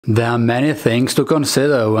There are many things to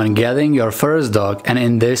consider when getting your first dog, and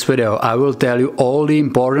in this video I will tell you all the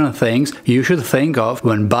important things you should think of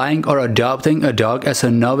when buying or adopting a dog as a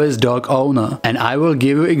novice dog owner. And I will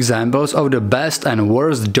give you examples of the best and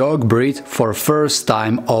worst dog breed for first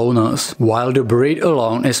time owners. While the breed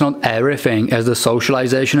alone is not everything, as the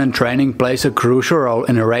socialization and training plays a crucial role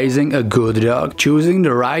in raising a good dog, choosing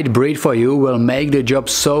the right breed for you will make the job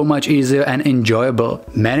so much easier and enjoyable.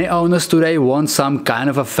 Many owners today want some kind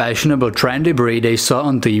of a fashionable trendy breed they saw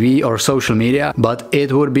on TV or social media, but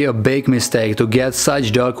it would be a big mistake to get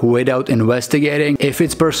such dog without investigating if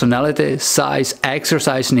its personality, size,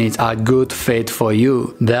 exercise needs are good fit for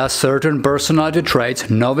you. There are certain personality traits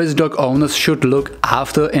novice dog owners should look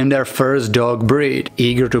after in their first dog breed: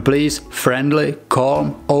 eager to please, friendly,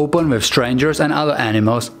 calm, open with strangers and other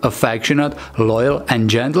animals, affectionate, loyal and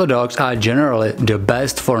gentle dogs are generally the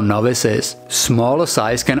best for novices. Smaller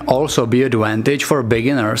size can also be an advantage for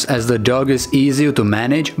beginners, as the dog is easier to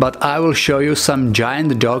manage, but I will show you some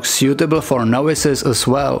giant dogs suitable for novices as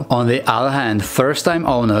well. On the other hand, first-time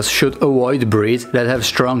owners should avoid breeds that have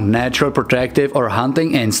strong natural protective or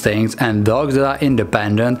hunting instincts and dogs that are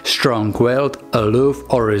independent, strong-willed, aloof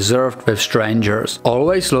or reserved with strangers.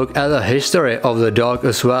 Always look at the history of the dog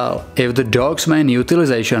as well. If the dog's main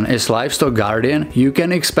utilization is livestock guardian, you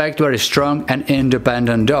can expect very strong and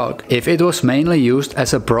independent dog. If it was mainly used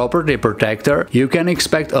as a property protector, you can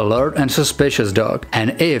expect alert and suspicious dog.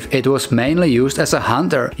 And if it was mainly used as a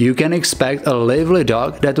hunter, you can expect a lively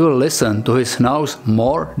dog that will listen to his nose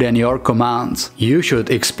more than your commands. You should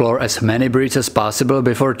explore as many breeds as possible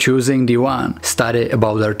before choosing the one. Study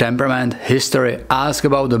about their temperament, history, ask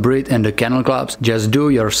about the breed in the kennel clubs, just do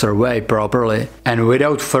your survey properly. And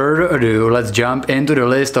without further ado, let's jump into the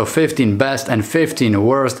list of 15 best and 15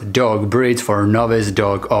 worst dog breeds for novice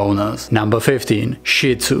dog owners. Number 15.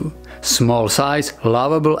 Shih Tzu. Small size,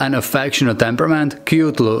 lovable and affectionate temperament,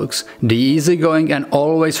 cute looks. The easygoing and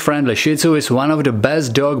always friendly Shih Tzu is one of the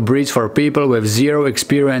best dog breeds for people with zero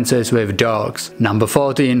experiences with dogs. Number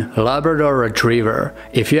 14. Labrador Retriever.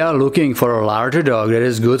 If you are looking for a larger dog that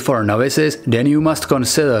is good for novices, then you must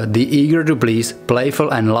consider the eager to please, playful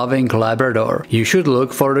and loving Labrador. You should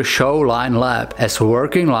look for the show line lab, as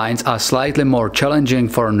working lines are slightly more challenging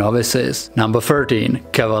for novices. Number 13.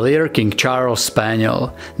 Cavalier King Charles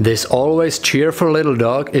Spaniel. This always cheerful little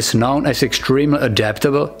dog is known as extremely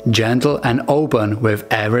adaptable, gentle and open with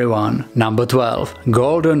everyone. Number 12.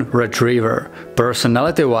 Golden Retriever.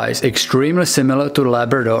 Personality-wise extremely similar to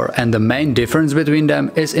Labrador, and the main difference between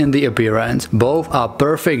them is in the appearance. Both are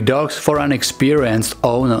perfect dogs for unexperienced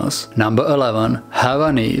owners. Number 11.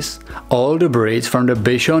 Havanese. All the breeds from the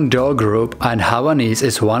Bichon dog group, and Havanese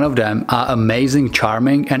is one of them, are amazing,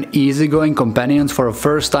 charming and easygoing companions for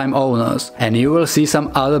first-time owners, and you will see some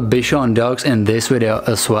other Bichon dogs in this video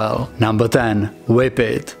as well. Number 10.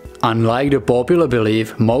 Whippet. Unlike the popular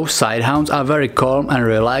belief, most sighthounds are very calm and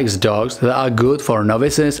relaxed dogs that are good for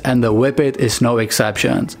novices, and the Whippet is no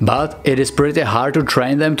exception. But it is pretty hard to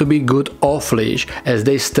train them to be good off-leash, as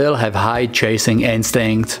they still have high chasing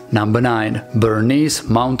instincts. Number 9. Bernese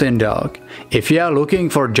Mountain Dog. If you are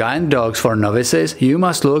looking for giant dogs for novices, you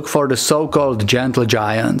must look for the so-called gentle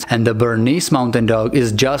giants, and the Bernese Mountain Dog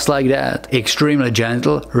is just like that. Extremely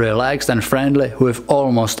gentle, relaxed and friendly with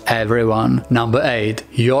almost everyone. Number 8.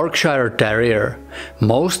 Yorkshire Terrier.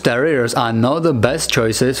 Most terriers are not the best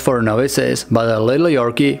choices for novices, but a little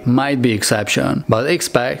Yorkie might be exception. But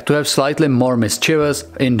expect to have slightly more mischievous,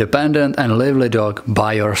 independent and lively dog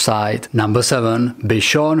by your side. Number 7.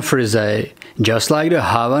 Bichon Frise. Just like the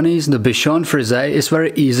Havanese, the Bichon Frise is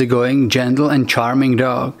very easygoing, gentle and charming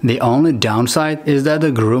dog. The only downside is that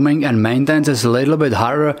the grooming and maintenance is a little bit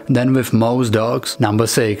harder than with most dogs. Number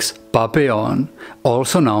 6. Papillon.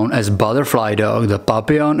 Also known as butterfly dog, the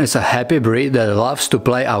Papillon is a happy breed that loves to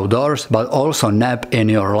play outdoors but also nap in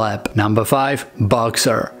your lap. Number 5.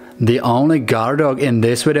 Boxer. The only guard dog in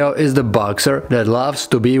this video is the boxer that loves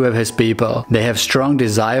to be with his people. They have strong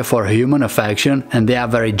desire for human affection and they are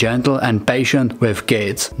very gentle and patient with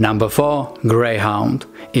kids. Number 4. Greyhound.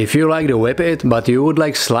 If you like the Whippet but you would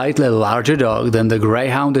like slightly larger dog, then the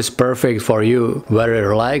Greyhound is perfect for you. Very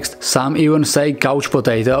relaxed, some even say couch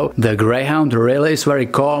potato, the Greyhound really is very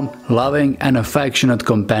calm, loving and affectionate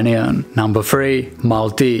companion. Number 3.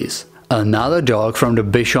 Maltese. Another dog from the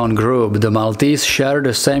Bichon group, the Maltese share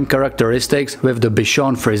the same characteristics with the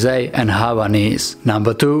Bichon Frise and Havanese.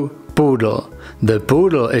 Number 2. Poodle. The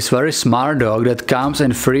Poodle is very smart dog that comes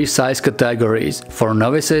in 3 size categories. For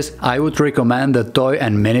novices, I would recommend the toy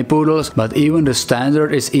and mini poodles, but even the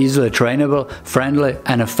standard is easily trainable, friendly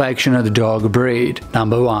and affectionate dog breed.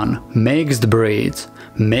 Number 1. Mixed breeds.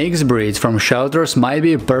 Mixed breeds from shelters might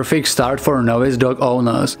be a perfect start for novice dog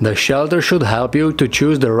owners. The shelter should help you to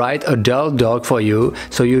choose the right adult dog for you,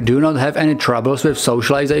 so you do not have any troubles with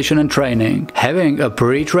socialization and training. Having a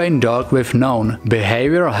pre-trained dog with known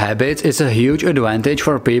behavioral habits is a huge advantage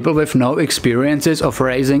for people with no experiences of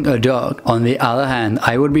raising a dog. On the other hand,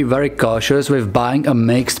 I would be very cautious with buying a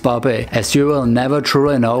mixed puppy, as you will never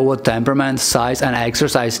truly know what temperament, size and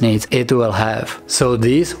exercise needs it will have. So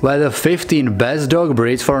these were the 15 best dog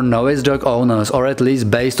breeds for novice dog owners, or at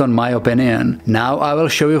least based on my opinion. Now I will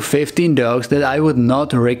show you 15 dogs that I would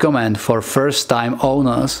not recommend for first time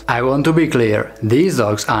owners. I want to be clear, these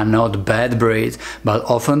dogs are not bad breeds, but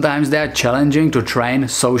oftentimes they are challenging to train,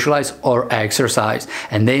 socialize or exercise,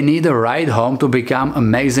 and they need the right home to become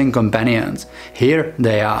amazing companions. Here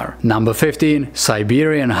they are. Number 15.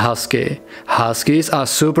 Siberian Husky. Huskies are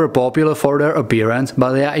super popular for their appearance,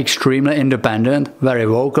 but they are extremely independent, very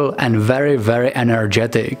vocal and very energetic.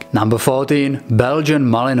 Number 14. Belgian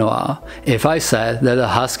Malinois. If I said that a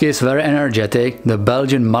Husky is very energetic, the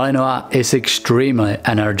Belgian Malinois is extremely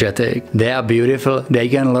energetic. They are beautiful, they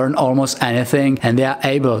can learn almost anything and they are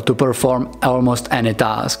able to perform almost any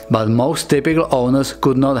task. But most typical owners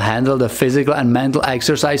could not handle the physical and mental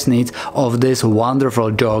exercise needs of this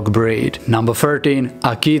wonderful dog breed. Number 13.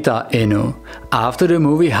 Akita Inu. After the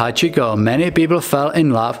movie Hachiko, many people fell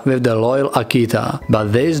in love with the loyal Akita,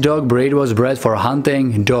 but this dog breed was bred for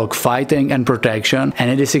hunting, dog fighting and protection, and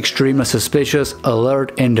it is extremely suspicious,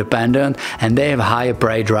 alert, independent, and they have high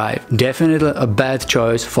prey drive. Definitely a bad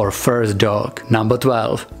choice for first dog. Number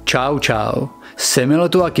 12. Chow Chow. Similar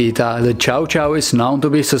to Akita, the Chow Chow is known to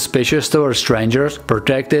be suspicious towards strangers,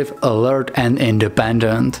 protective, alert and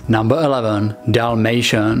independent. Number 11.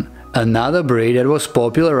 Dalmatian. Another breed that was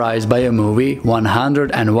popularized by a movie,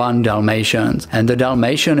 101 Dalmatians, and the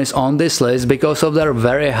Dalmatian is on this list because of their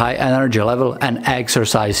very high energy level and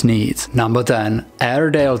exercise needs. Number 10.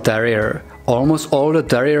 Airedale Terrier. Almost all the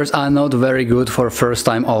terriers are not very good for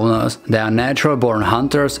first-time owners. They are natural-born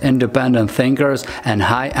hunters, independent thinkers and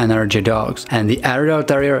high-energy dogs, and the Airedale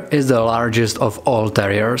Terrier is the largest of all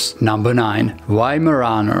terriers. Number 9.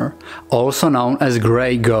 Weimaraner. Also known as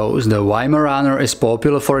Grey Ghost, the Weimaraner is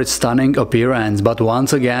popular for its stunning appearance, but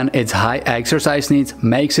once again its high exercise needs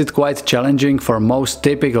makes it quite challenging for most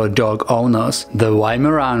typical dog owners. The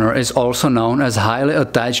Weimaraner is also known as highly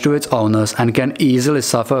attached to its owners and can easily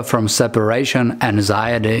suffer from separation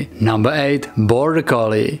anxiety. Number 8. Border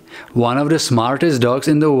Collie. One of the smartest dogs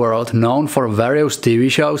in the world, known for various TV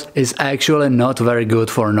shows, is actually not very good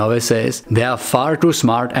for novices. They are far too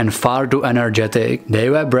smart and far too energetic. They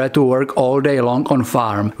were bred to work all day long on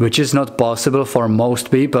farm, which is not possible for most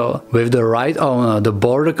people. With the right owner, the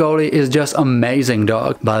Border Collie is just amazing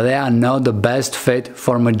dog, but they are not the best fit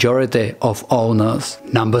for majority of owners.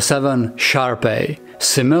 Number 7. Shar-Pei.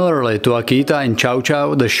 Similarly to Akita and Chow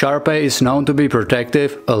Chow, the Shar-Pei is known to be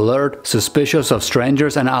protective, alert, suspicious of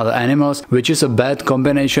strangers and other animals, which is a bad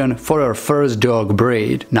combination for our first dog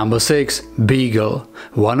breed. Number 6. Beagle.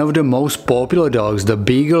 One of the most popular dogs, the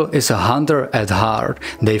Beagle is a hunter at heart.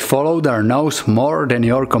 They follow their nose more than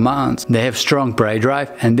your commands. They have strong prey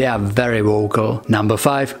drive and they are very vocal. Number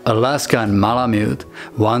 5. Alaskan Malamute.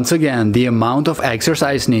 Once again, the amount of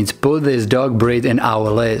exercise needs put this dog breed in our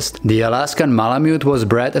list. The Alaskan Malamute was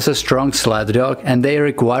bred as a strong sled dog and they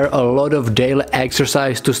require a lot of daily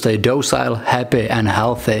exercise to stay docile, happy and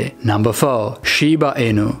healthy. Number 4. Shiba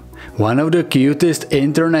Inu. One of the cutest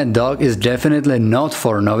internet dog is definitely not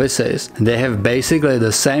for novices. They have basically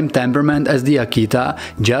the same temperament as the Akita,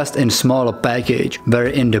 just in smaller package.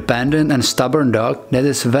 Very independent and stubborn dog that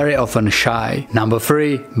is very often shy. Number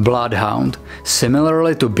 3. Bloodhound.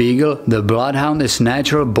 Similarly to Beagle, the Bloodhound is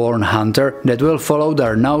natural-born hunter that will follow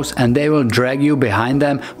their nose and they will drag you behind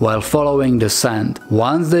them while following the scent.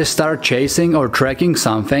 Once they start chasing or tracking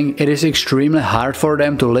something, it is extremely hard for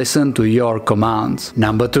them to listen to your commands.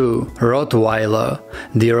 Number 2. Rottweiler.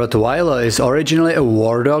 The Rottweiler is originally a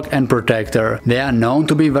war dog and protector. They are known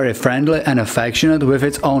to be very friendly and affectionate with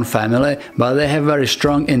its own family, but they have very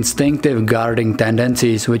strong instinctive guarding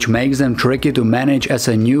tendencies, which makes them tricky to manage as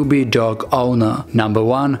a newbie dog owner. Number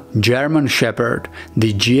 1. German Shepherd.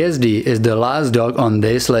 The GSD is the last dog on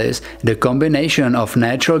this list. The combination of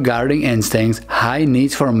natural guarding instincts, high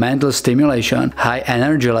needs for mental stimulation, high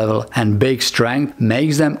energy level and big strength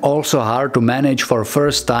makes them also hard to manage for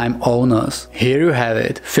first-time time owners. Here you have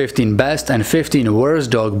it, 15 best and 15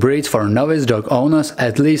 worst dog breeds for novice dog owners,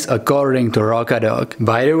 at least according to Rocadog.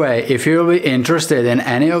 By the way, if you will be interested in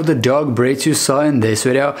any of the dog breeds you saw in this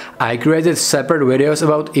video, I created separate videos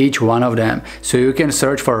about each one of them, so you can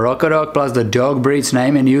search for Rocadog plus the dog breed's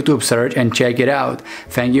name in YouTube search and check it out.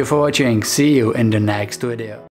 Thank you for watching, see you in the next video.